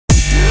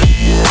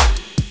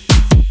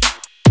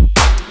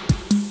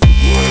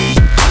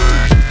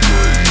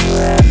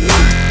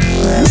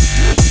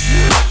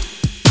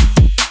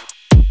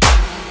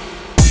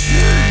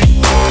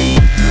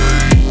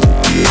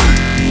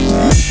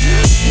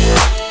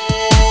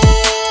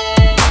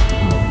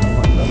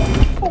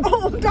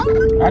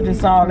I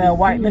just saw that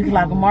white looking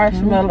like a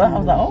marshmallow. I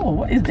was like, oh,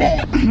 what is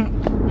that?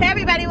 Hey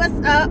everybody, what's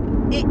up?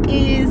 It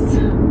is,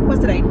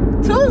 what's today?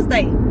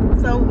 Tuesday.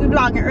 So we're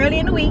vlogging early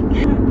in the week.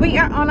 We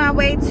are on our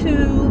way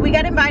to, we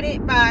got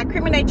invited by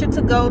Criminal Nature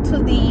to go to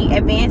the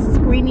advanced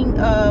screening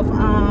of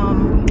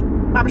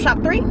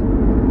Barbershop 3.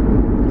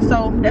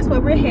 So that's where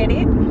we're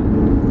headed.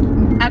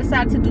 I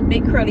decided to do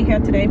big curly hair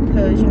today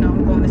because, you know,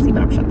 I'm going to see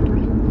Barbershop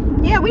 3.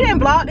 Yeah, we didn't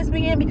vlog this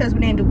weekend because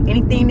we didn't do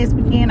anything this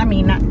weekend. I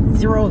mean, not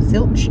zero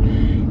zilch.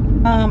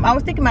 I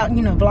was thinking about,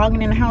 you know,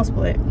 vlogging in the house,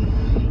 but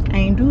I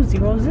ain't do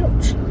zero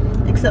zilch.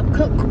 Except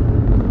cook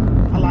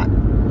a lot.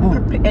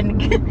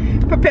 And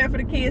prepare for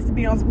the kids to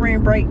be on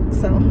spring break.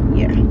 So,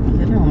 yeah.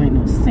 That don't make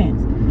no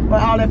sense.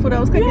 But all that food I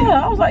was cooking?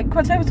 Yeah, I was like,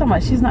 Cortez was talking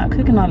about she's not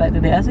cooking all that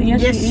today. I said,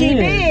 yes she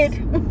did.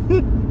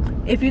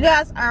 If you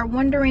guys are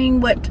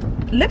wondering what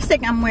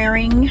lipstick I'm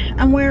wearing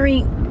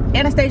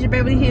Anastasia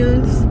Beverly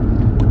Hills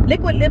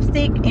liquid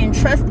lipstick in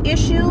Trust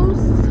Issues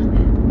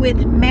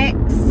with MAC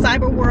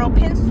Cyber World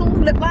pencil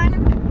lip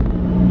liner.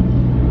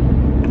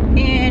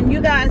 And you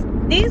guys,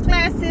 these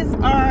glasses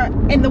are,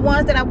 and the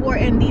ones that I wore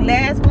in the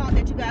last vlog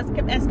that you guys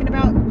kept asking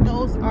about,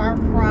 those are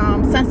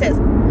from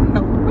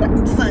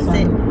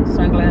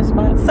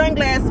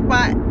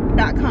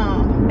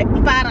Sunglassspot.com.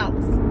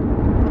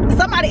 $5.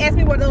 Somebody asked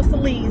me where those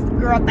Celine's.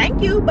 Girl,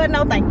 thank you, but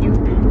no thank you.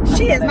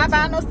 She is not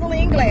buying no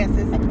Celine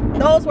glasses.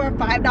 Those were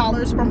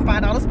 $5 from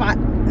 $5 Spot.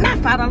 Not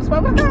 $5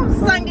 Spot, what about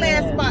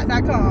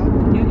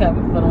Sunglassspot.com. You have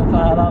it for them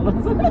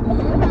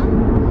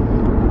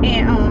 $5.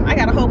 And I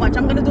got a whole bunch.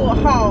 I'm gonna do a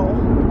haul.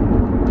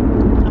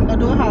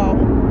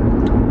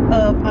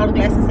 Of all the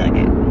glasses I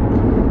got.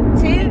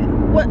 See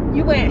what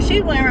you wearing?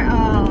 She's wearing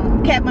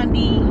Kat Von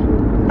D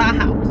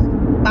Baja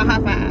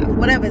 5,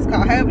 whatever it's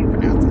called, however you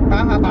pronounce it.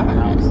 Baja.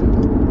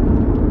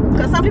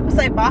 Because some people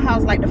say Baja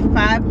is like the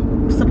 5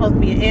 supposed to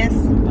be an S. Oh,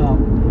 I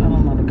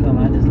don't know the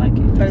color. I just like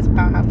it. But it's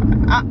Baja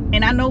 5.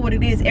 And I know what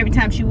it is every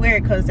time she wear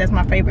it because that's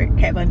my favorite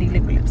Kat Von D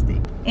liquid lipstick.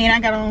 And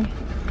I got on.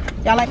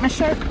 Y'all like my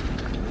shirt?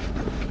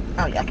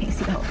 Oh, y'all can't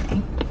see the whole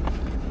thing.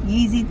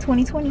 Yeezy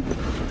 2020.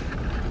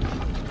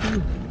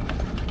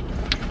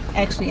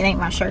 Actually, it ain't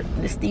my shirt.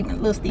 It's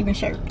little Steven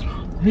shirt.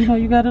 You know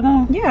you got it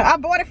on? Yeah, I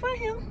bought it for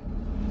him.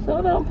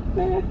 So though,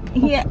 man.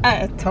 Yeah,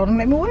 I told him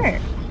let me wear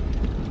it.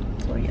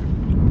 So yeah.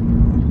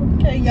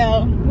 Okay,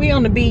 y'all. We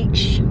on the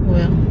beach.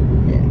 Well,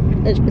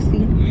 yeah, as you can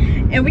see.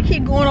 And we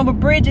keep going over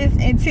bridges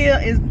until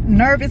is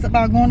nervous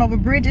about going over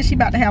bridges. She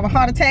about to have a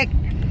heart attack.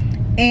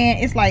 And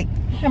it's like,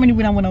 how many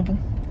we done went over?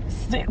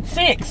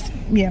 6.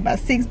 Yeah, about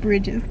 6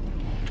 bridges.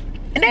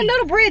 And they're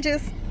little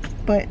bridges.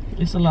 But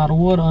it's a lot of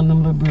water on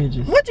them little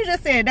bridges. What you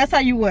just said? That's how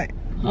you what?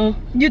 Huh?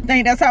 You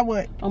think that's how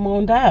what? I'm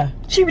gonna die.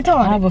 She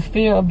retarded. I have a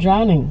fear of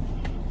drowning.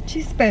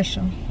 She's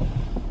special.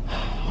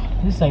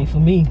 This ain't for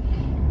me.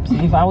 See,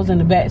 if I was in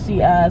the back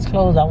seat, eyes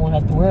closed, I wouldn't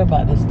have to worry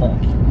about this stuff.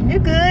 You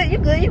good, you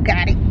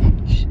got it.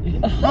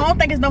 I don't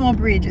think it's no more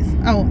bridges.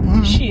 Oh,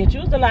 shit, you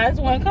was the last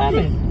one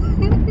coming.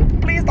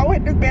 Please don't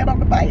hit this bed on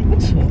the bike.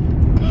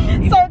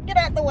 So get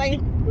out the way.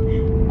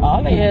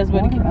 All they ass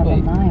better keep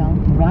away. Mile,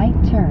 right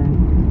turn.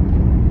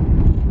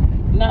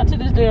 Not to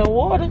this damn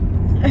water.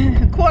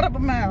 A quarter of a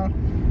mile.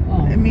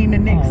 Oh. I mean the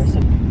next.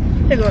 Oh,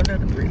 here go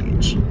another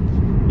bridge.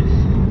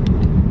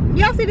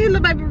 Y'all see these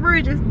little baby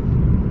bridges?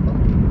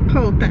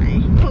 Whole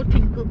thing. Whole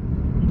tinkle.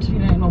 She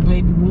ain't no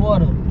baby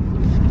water.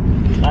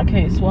 I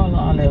can't swallow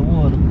all that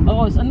water.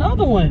 Oh, it's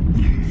another one.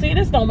 See,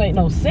 this don't make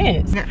no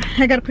sense.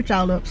 I gotta put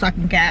y'all up so I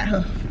can guide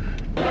her.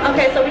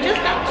 Okay, so we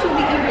just got to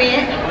the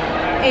event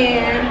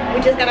and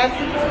we just got our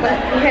seats, but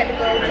we had to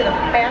go to the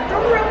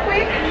bathroom real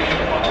quick.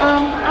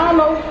 I don't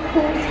know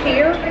who's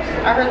here.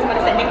 I heard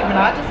somebody say Nicki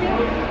Minaj is here.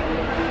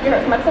 You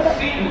heard somebody say that?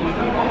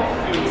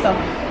 So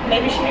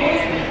maybe she is.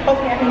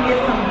 Hopefully I can get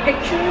some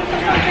pictures or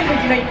something,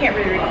 because you know you can't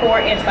really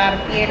record inside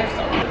a theater.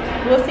 So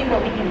we'll see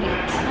what we can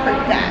get for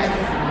you guys.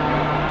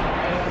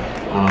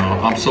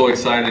 I'm so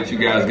excited that you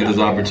guys get this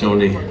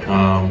opportunity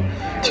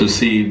to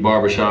see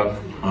Barbershop.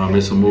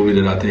 It's a movie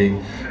that I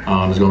think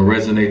is going to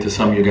resonate to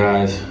some of you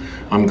guys.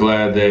 I'm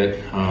glad that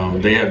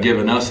they have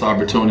given us the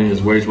opportunity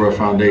as Wage World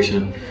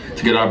Foundation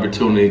to get an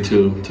opportunity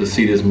to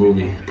see this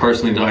movie.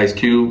 Personally to Ice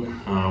Cube,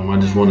 I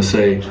just want to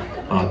say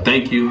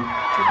thank you.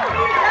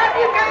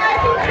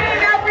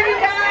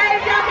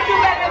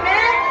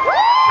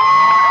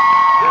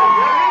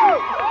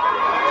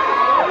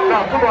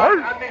 Come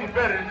on, I think it's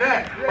better than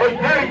that. Oh,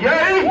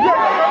 yay!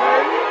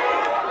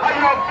 How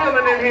y'all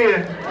feeling in here?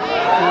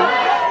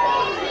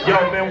 Yo,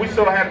 man, we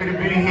so happy to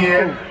be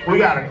here. We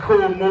got a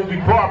cool movie,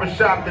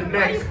 Barbershop, the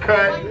next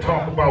cut.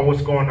 Talk about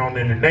what's going on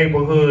in the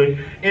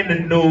neighborhood, in the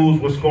news,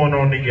 what's going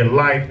on in your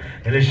life.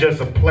 And it's just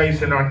a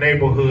place in our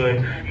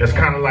neighborhood that's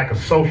kind of like a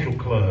social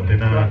club.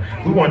 And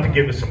we want to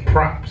give it some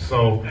props.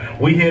 So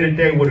we here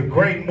today with a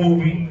great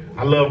movie.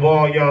 I love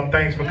all y'all.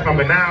 Thanks for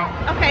coming out.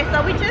 Okay,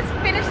 so we just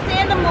finished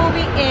seeing the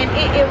movie and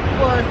it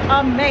was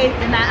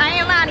amazing. Now, I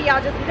ain't lying to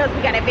y'all just because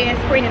we got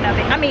advanced screening of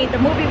it. I mean, the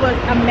movie was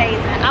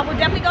amazing. I would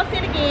definitely go see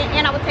it again,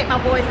 and I would take my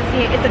boys to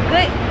see it. It's a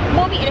good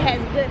movie and it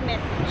has a good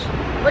message.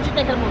 What you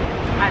think of the movie?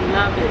 I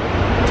love it.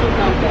 2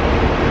 thumbs up.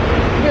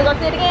 You gonna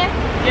see it again?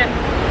 Yeah.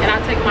 And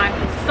I'll take my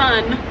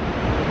son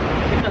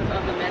because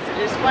of the message.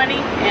 It's funny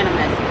and a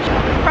message.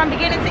 From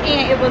beginning to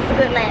end, it was a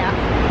good laugh.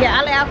 Yeah,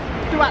 I laughed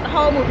throughout the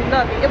whole movie.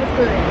 Loved it. It was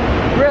good.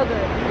 Real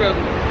good. Real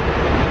good.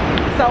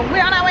 So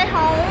we're on our way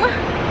home,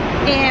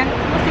 and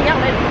we'll see y'all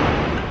later.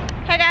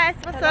 Hey guys,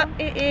 what's up?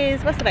 It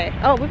is, what's today?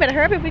 Oh, we better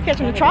hurry up if we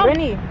catching the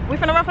trolley. We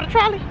finna run for the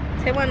trolley.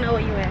 They wanna know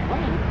where you at.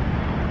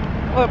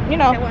 Or, you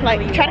know,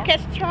 like try to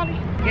catch the trolley.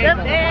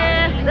 Up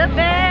there,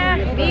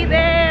 be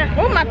there.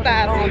 Oh, my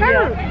thighs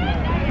hurt.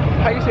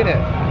 How you say that?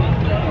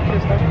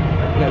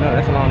 No,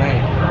 that's a long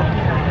name.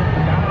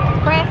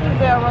 Francis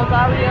Del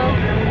Rosario.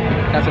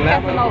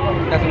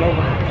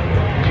 Casanova.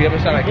 She ever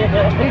shot like We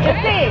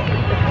just did.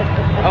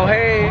 oh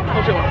hey, I'm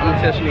gonna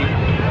tell Shanice.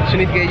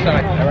 Shanice gave you shot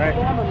like that, right?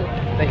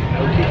 Thank you.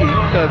 Oh, KEKE,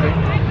 cousin.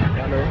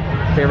 Y'all know,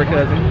 favorite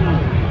cousin.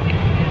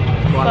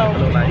 So,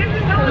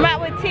 I'm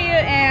out with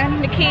Tia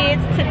and the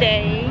kids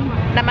today.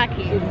 Not my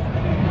kids.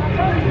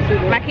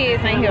 My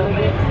kids ain't here.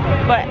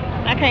 But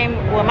I came,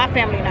 well, my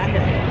family not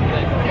here.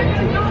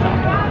 So,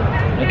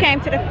 we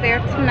came to the fair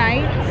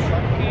tonight.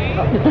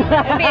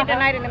 We'll be at the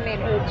night in a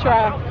minute.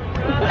 Try.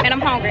 And I'm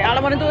hungry. All I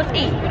want to do is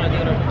eat.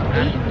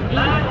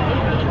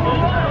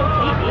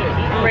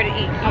 I'm ready to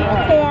eat.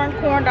 I want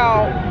corn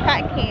dog,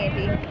 cotton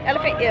candy,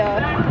 elephant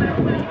ear,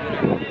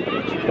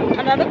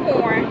 another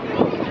corn.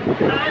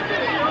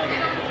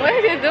 What are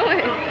you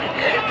doing?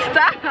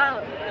 Stop.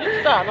 You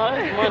stop. No,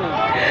 that's money.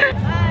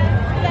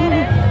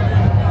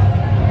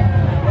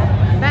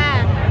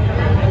 Bye.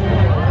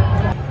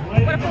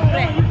 Where the food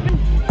at?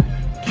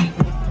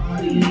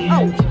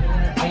 Oh.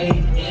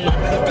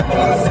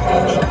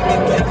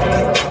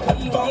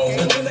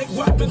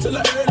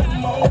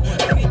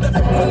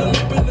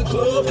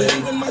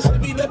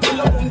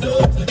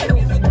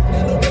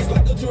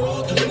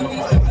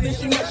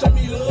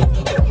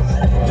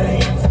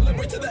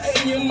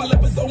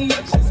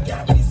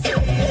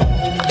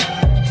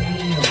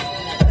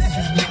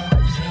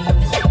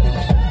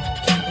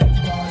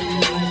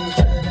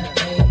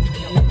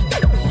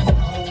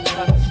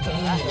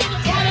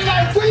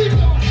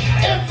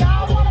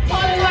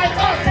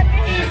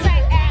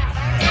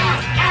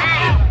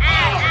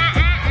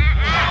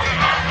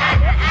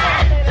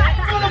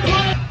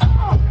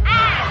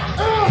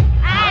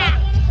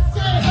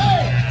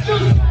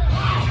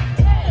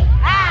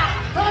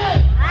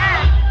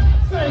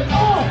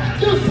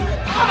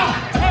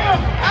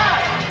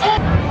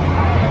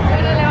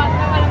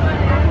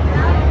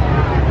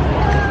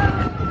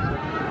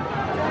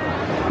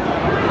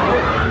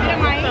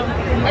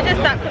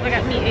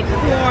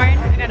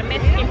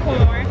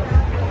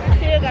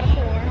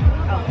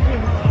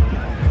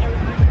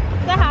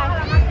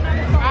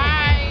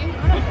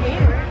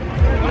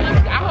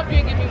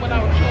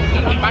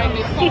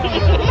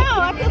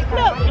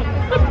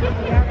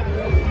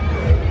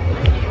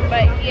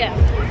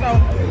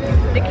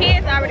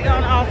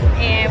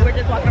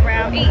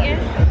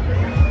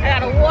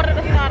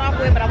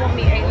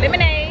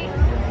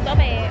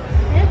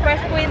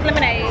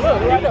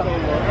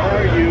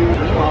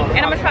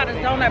 And I'm gonna try the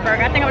donut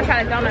burger. I think I'm gonna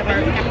try the donut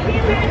burger.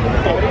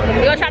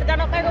 You gonna try the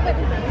donut burger with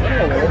me?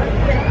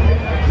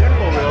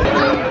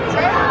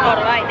 Oh,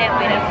 the light that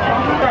way, that's why.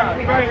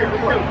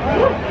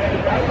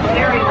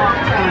 Very long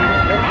time.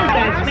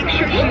 Guys, make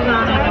sure she's on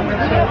number 2.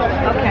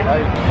 Okay.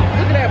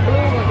 Look at that blue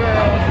one,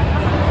 girl.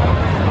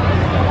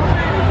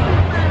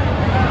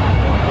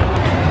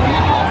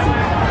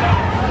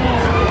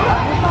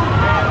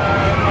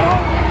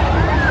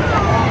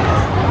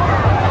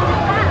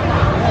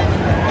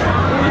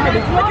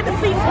 Look at the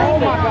seats. Oh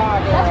my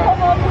God.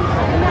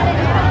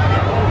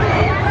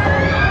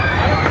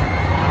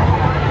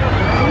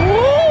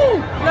 Woo!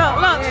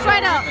 Look,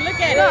 straight up. Look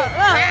at it. Look.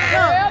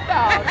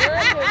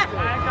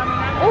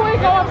 Oh, we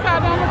go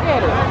upside down. Look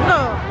at it.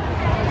 Look.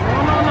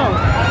 No.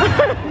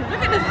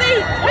 Look at the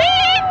seats.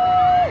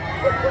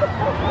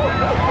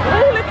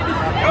 Oh, look at this.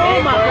 Oh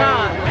my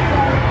God.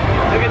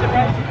 Look at the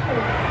front.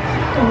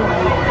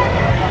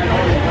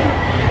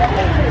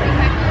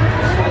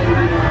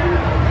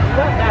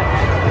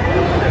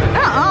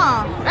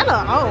 That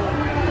look old.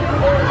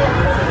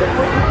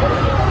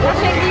 What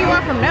shape do you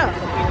want from there?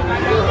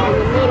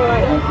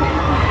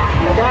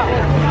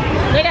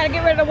 They gotta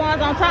get rid of the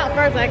ones on top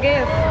first, I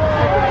guess.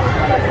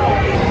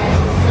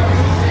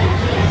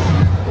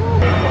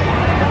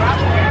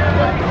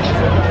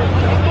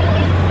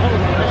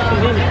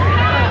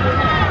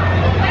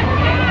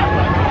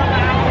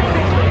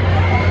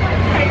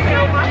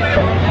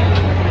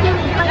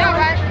 All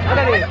right. What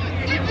that is?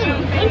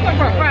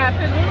 Fried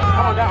pickles.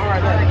 Oh, that one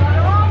right there.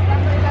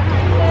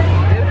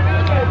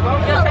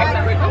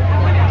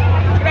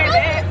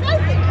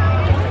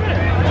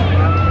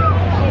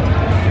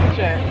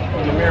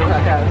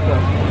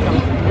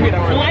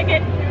 You like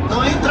it? Go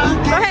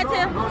ahead,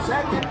 Tim.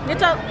 Get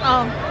your,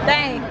 oh,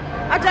 dang.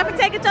 I just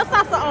take your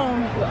salsa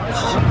on.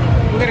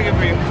 We're gonna get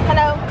for you.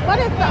 Hello. What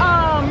is the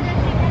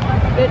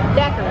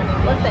daiquiri?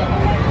 What's that?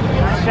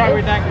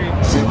 Strawberry daiquiri.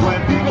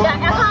 You got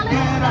alcohol in it?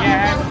 Yeah, it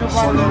has 2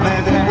 bottles of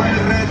red.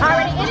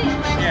 Already in it?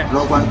 Yeah.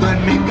 Want to do that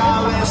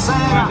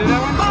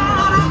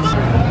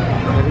one?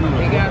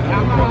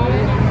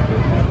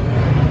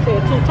 So 2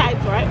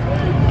 types, right?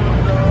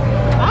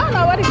 I don't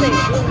know what he said.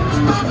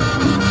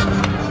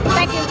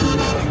 Thank you.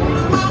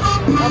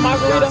 A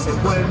margarita.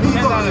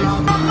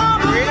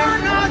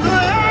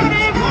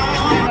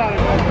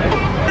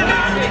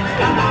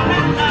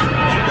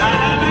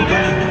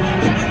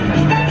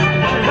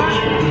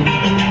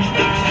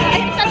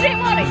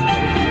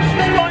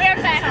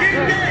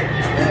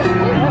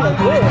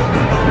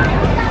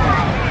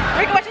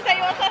 Ricky, what you say?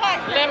 You want some hot?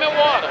 Lemon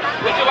water.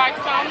 Would you like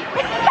some?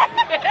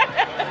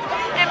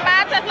 And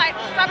mine tastes like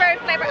strawberry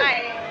flavored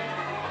ice.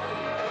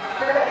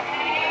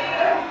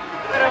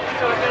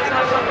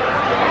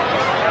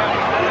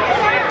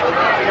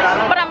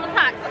 But I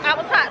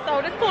was hot,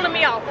 so this cooling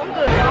me off. I'm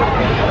good.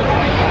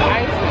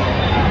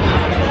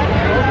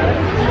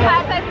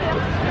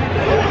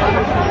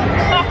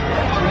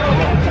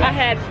 I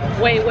had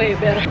way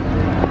better.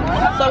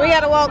 So we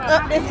gotta walk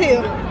up this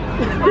hill.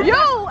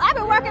 Yo, I've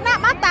been working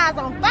out, my thighs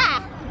on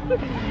fire.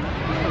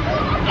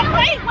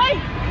 Wait.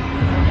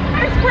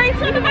 There's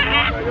springs under my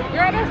eye.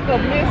 Girl, that's the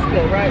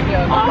mister right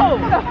there. Oh.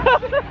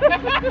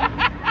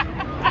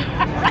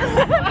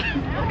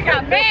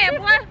 Got bad,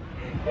 boy.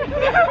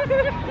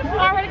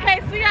 Already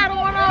can't see out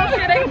on all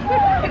shit. They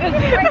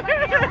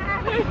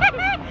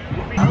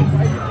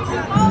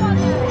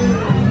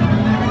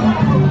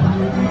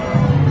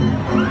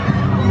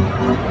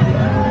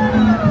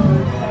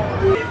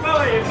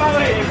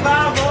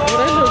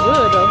look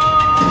good though.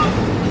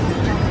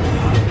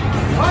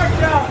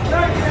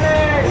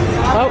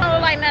 I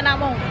don't like nothing I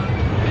want.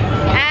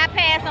 I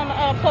pass on the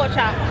pork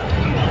chop.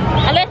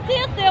 Unless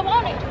Tia still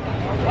want it.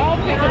 I'll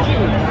pick a few.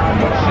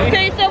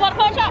 Tia, you still want a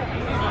pork chop?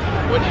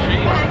 What she?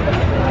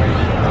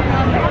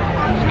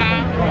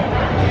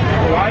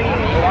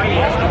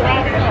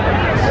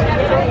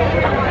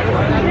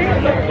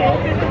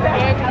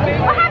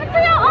 What happened to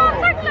your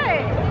turkey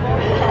leg?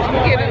 You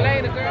get it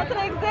later, girl. Go to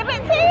the exhibit,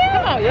 Tia?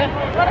 Oh yeah.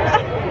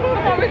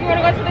 Come on, Ricky,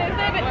 wanna go to the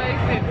exhibit?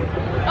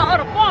 Oh,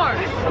 the farm.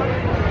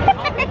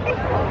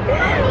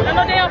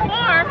 No damn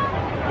farm.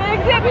 The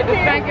exhibit, The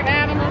Tia. banking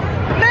animals.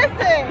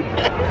 Listen.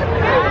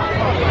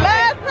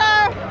 Last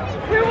time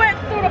we went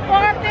through the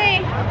farm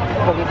thing.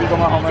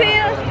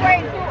 Tia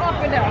straight through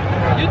up and down.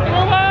 You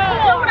threw her?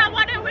 Oh, when I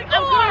walked in, I'm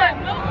good.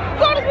 As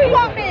soon as we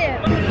walked in.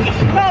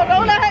 No,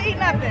 don't let her eat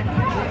nothing.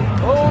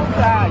 Oh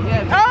God,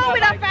 yes. Oh, we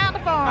done found the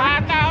farm.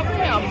 5,000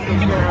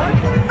 hamsters, girl.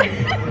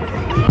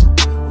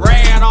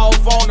 Ran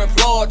off on the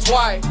floor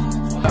twice.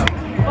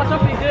 Watch her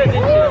be good this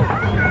year.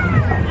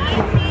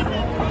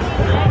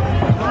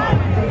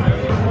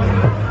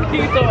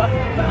 You saw I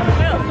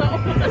smell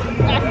something.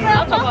 I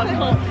smell something.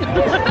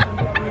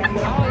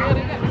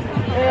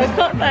 Yeah,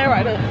 cut thing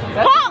right there.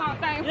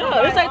 Pump!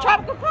 Yeah, it's a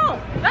tropical pump.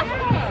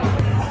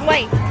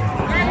 Wait.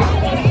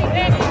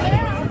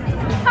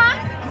 Huh?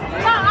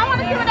 No, I want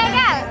to see what they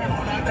got.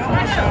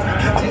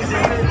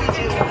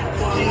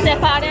 She said,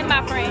 pardon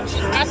my French.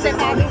 I said,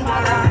 pardon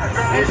my French.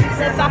 And she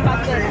said,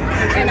 Papa said.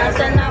 And I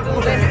said, no,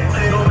 we'll win.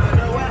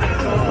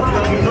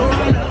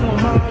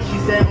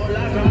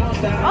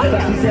 Oh,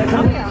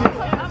 yeah.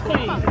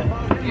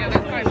 Yeah,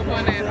 that's like the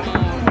one that,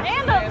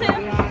 And look,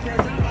 Tim.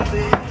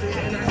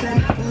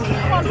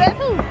 Come on, that's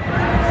who?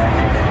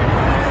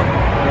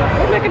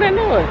 what's making that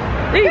noise?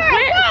 These Girl,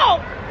 plants?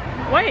 walk!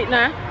 Wait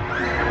now.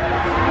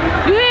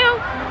 You hear?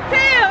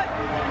 Tim!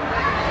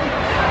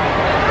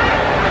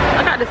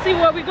 I got to see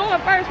where we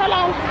going first. Hold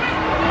on.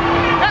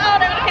 Uh-oh,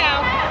 they're the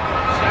cows.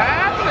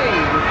 Child,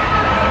 please.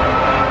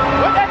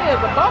 What that is?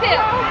 A buffalo?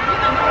 Tim.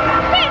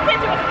 Pay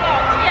attention what's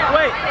going on. Yeah.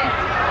 Wait.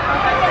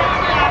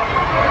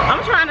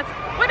 I'm trying to.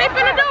 What they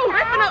finna do?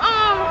 They finna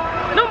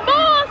them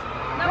bulls.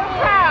 Them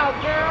cows,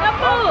 girl. Them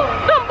bulls.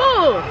 Them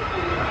bulls.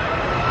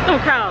 Them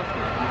cows.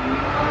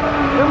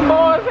 Them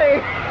boys here.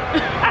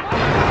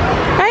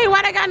 Hey,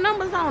 why they got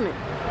numbers on it?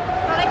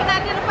 So they can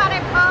identify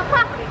their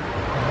property.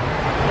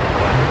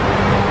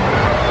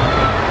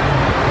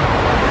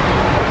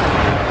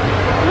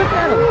 Look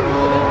at them.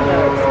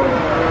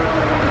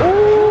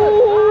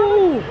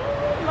 Ooh.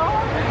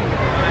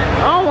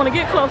 I don't want to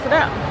get close to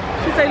that.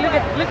 She say, look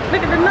at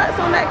the nuts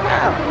on that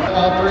cow.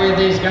 All 3 of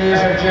these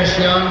guys are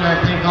just young. I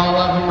think all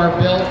of them are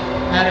built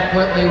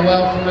adequately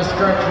well from a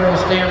structural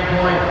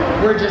standpoint.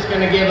 We're just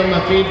going to give them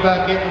a feed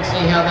bucket and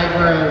see how they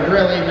grow.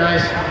 Really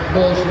nice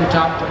bulls from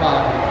top to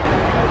bottom.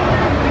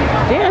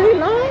 Damn, he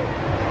long?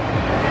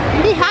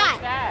 He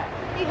hot.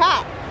 He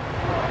hot.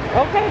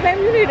 Okay, baby,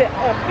 you need a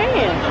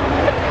pan.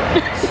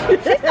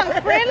 She's so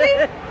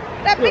friendly.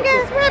 That big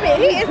ass rabbit.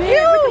 He is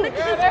huge. Look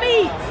at his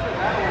feet.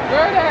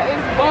 Girl, that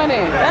is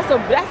funny. That's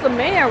a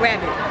man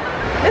rabbit.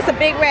 This a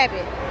big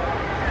rabbit.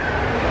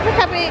 Look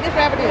how big this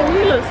rabbit is.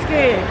 He looks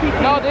scared.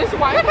 No, this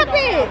white. Look how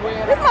big.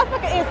 This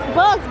motherfucker is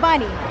Bugs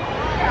Bunny.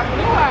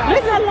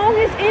 Look how long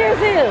his ears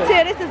is.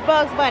 Tia, this is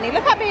Bugs Bunny.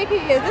 Look how big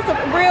he is. This is a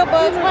real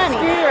Bugs Bunny.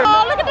 scared.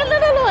 Oh, look at the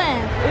little one.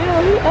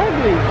 Ew, he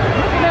ugly.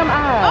 Look at them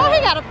eyes. Oh, he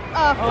got a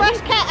fresh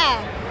cat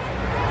eye.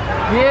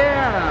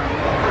 Yeah.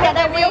 Got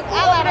that wing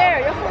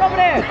eyeliner. Your foot over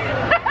there.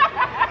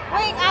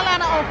 Wing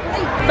eyeliner on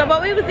fleek. So So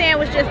what we was in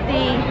was just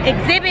the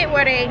exhibit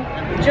where they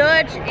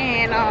judge the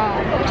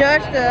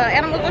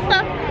animals and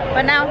stuff.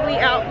 But now we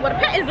out where the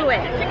pet zoo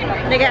at.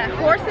 They got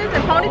horses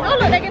and ponies. Oh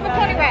look, they give a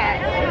pony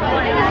ride.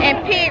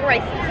 And pig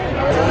races.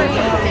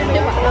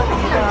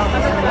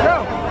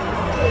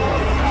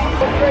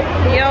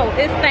 Yo,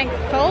 this thing's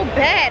so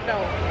bad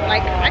though.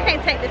 Like, I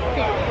can't take this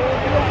thing.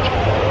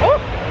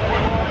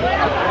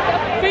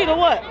 Feed her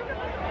what?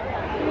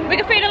 We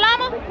can feed a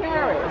llama?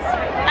 Carrots.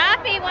 I'll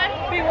feed one.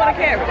 Feed one a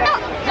carrot. No.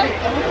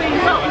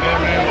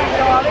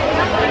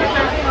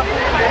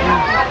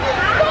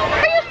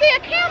 Where you see a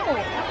camel?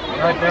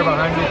 Right there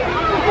behind you.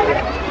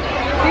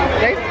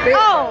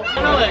 Oh.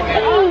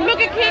 Ooh,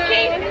 look at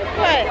Kiki.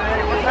 What?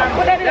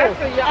 What that is?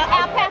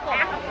 Alpaca.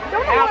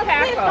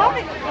 Alpaca.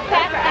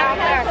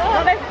 Alpaca. No,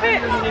 they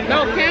spit.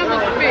 No,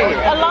 camels spit.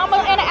 A llama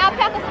and an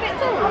alpaca spit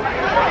too.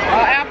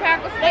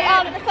 Alpaca spit. They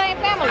all in the same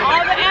family.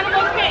 All the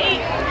animals can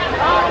eat.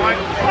 All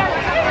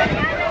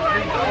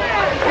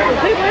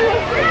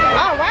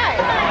right.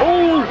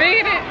 Ooh.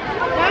 Feed it.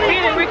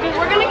 Feed it, Ricky.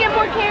 We're gonna get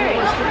more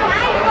carrots.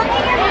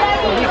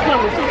 He's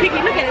coming. So Kiki,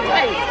 look at his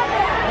face.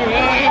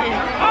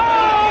 Yeah.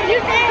 Oh, you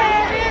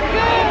did.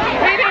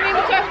 He didn't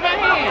even touch my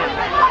hand.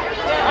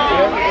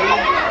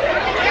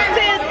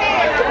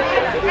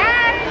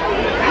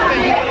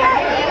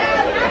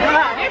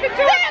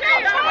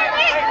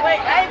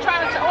 Wait, I ain't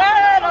trying to.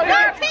 Well, no,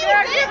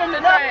 Give him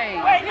the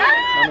thing. Wait,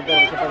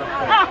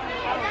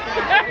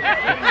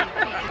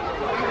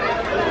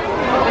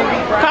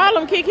 call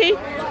him, Kiki.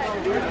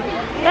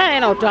 That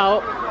ain't no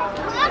dog.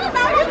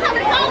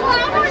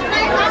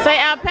 Say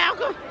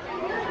alpaca.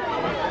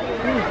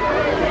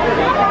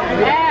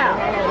 Ow.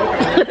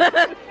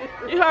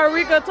 You heard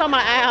Rico talking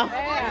about owl.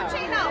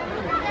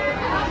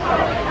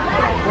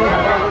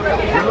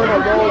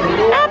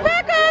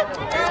 Alpaca.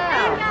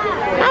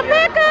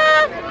 Alpaca.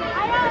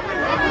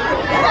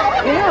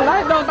 Yeah,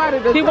 like nobody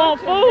to He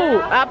want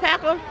food.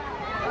 Alpaca.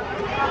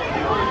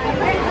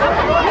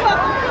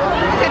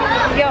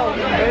 Yo,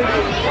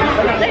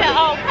 they got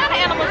all kind of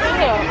animals in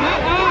here.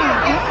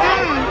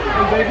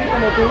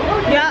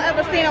 Y'all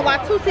ever seen a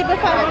Watusi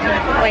before?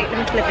 Wait, let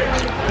me flip it.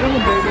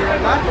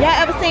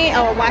 Y'all ever seen a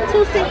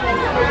Watusi?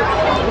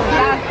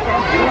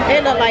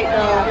 It look like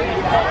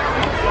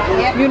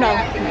you know,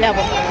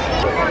 devil.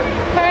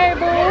 Hey,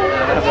 boo.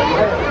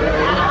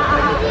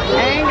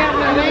 Ain't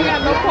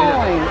got no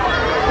coins.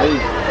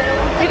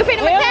 You can feed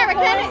him a carrot,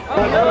 can it?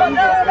 No.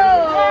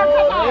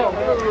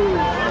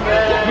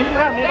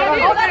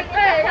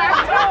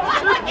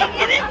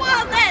 It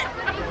was that.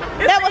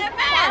 That was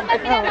bad.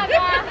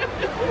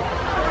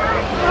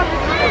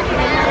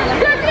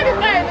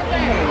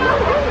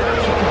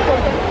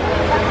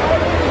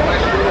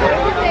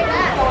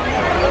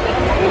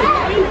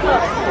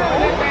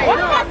 Why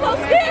am I so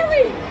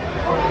scary?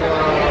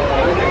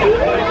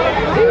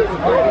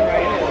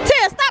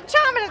 Tia, stop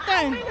charming the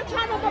thing.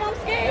 But I'm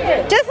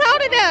scared. Just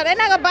hold it down. They're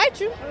not gonna bite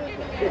you.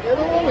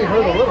 It'll only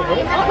hurt a little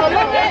bit.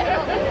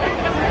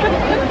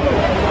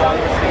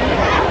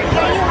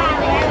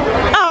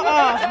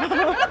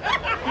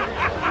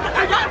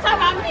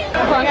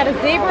 They got a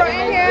zebra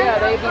in here. Yeah,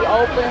 they be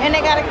open. And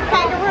they got a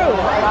kangaroo.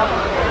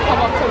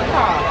 Come up to the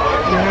car.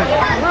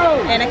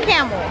 And a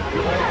camel.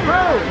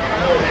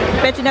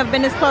 Bet you never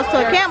been this close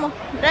to a camel.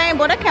 Dang,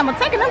 boy, that camel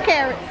taking them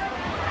carrots.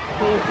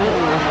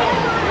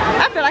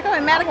 I feel like I'm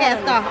in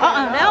Madagascar.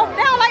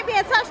 They don't like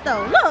being touched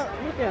though. Look.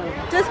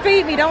 Just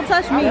feed me, don't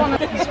touch me. Oh,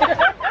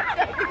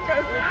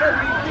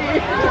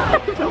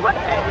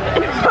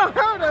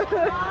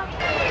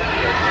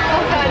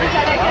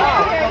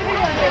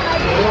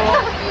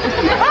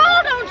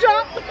 don't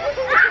jump.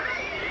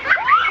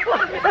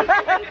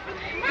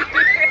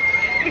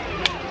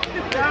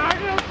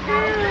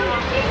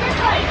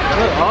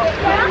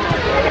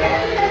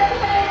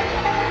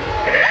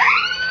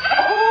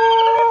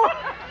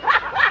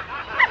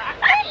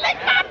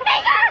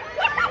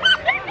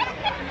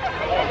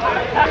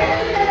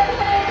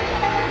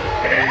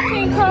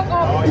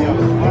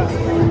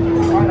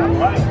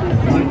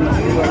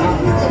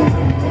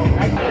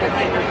 I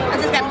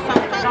just got me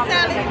some cooked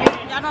salad.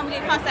 Y'all normally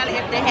get cooked salad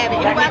if they have it.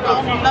 Anyway, I go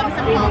love me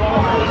some cooked.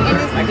 And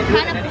this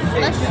pineapple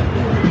slush.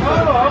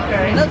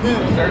 Look good.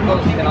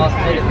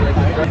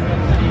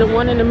 The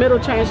one in the middle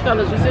changed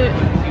colors, you see it?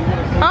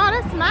 Oh,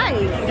 that's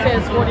nice. It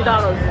says $40.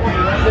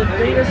 The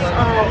thing is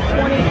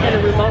 20 and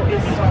the remote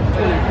is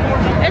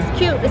 20. It's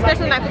cute,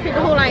 especially like for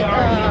people who like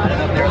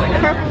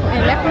purple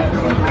and leopard.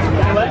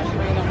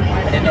 I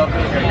didn't know if it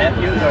was your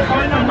nephews or... Oh,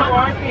 no,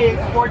 our kids,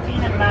 14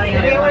 and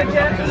 9. They were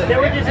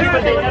just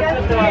but they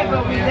left with I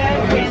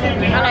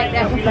like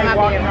that one for my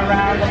beer.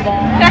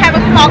 Can I have a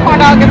small corn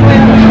dog as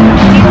well? Do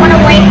you want to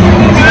wait?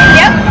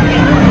 Yep.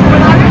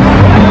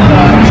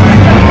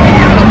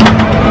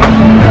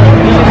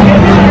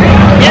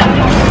 Yep.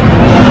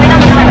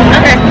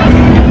 Okay.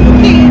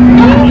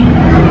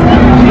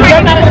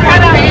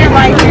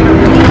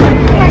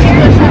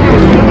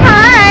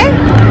 Hi.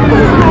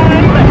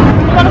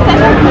 You want to say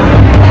something?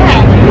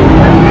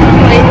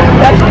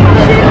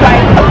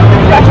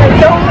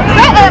 Don't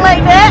act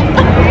like that.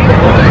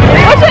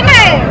 What's your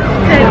name?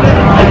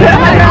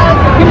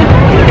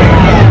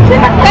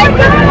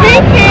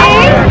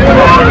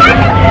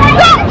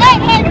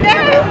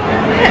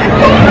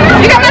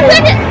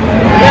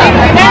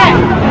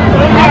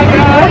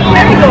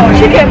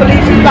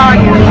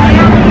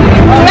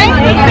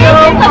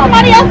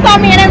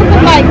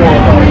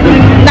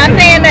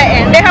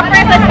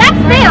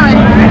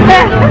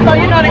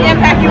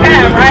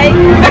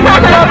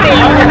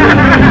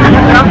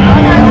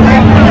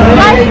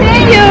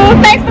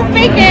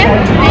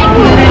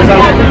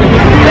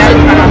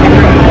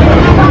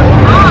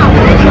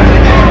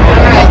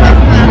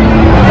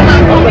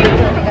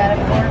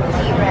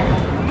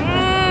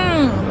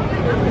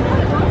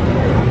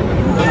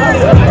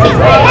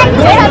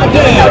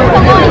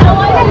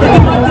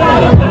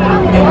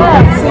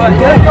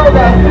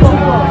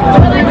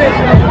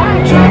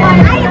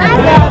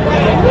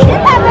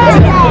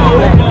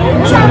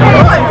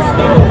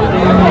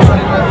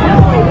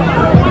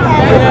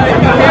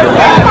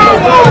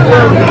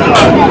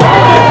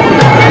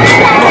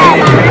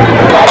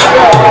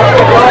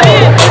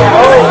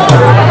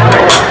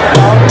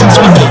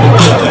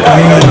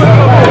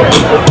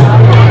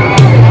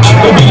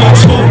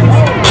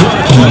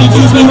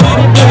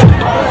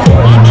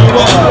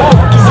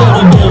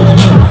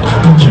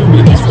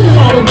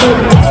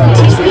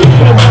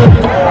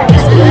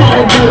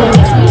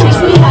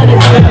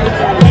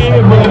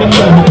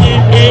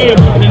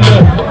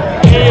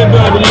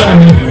 Everybody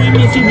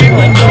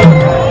love me.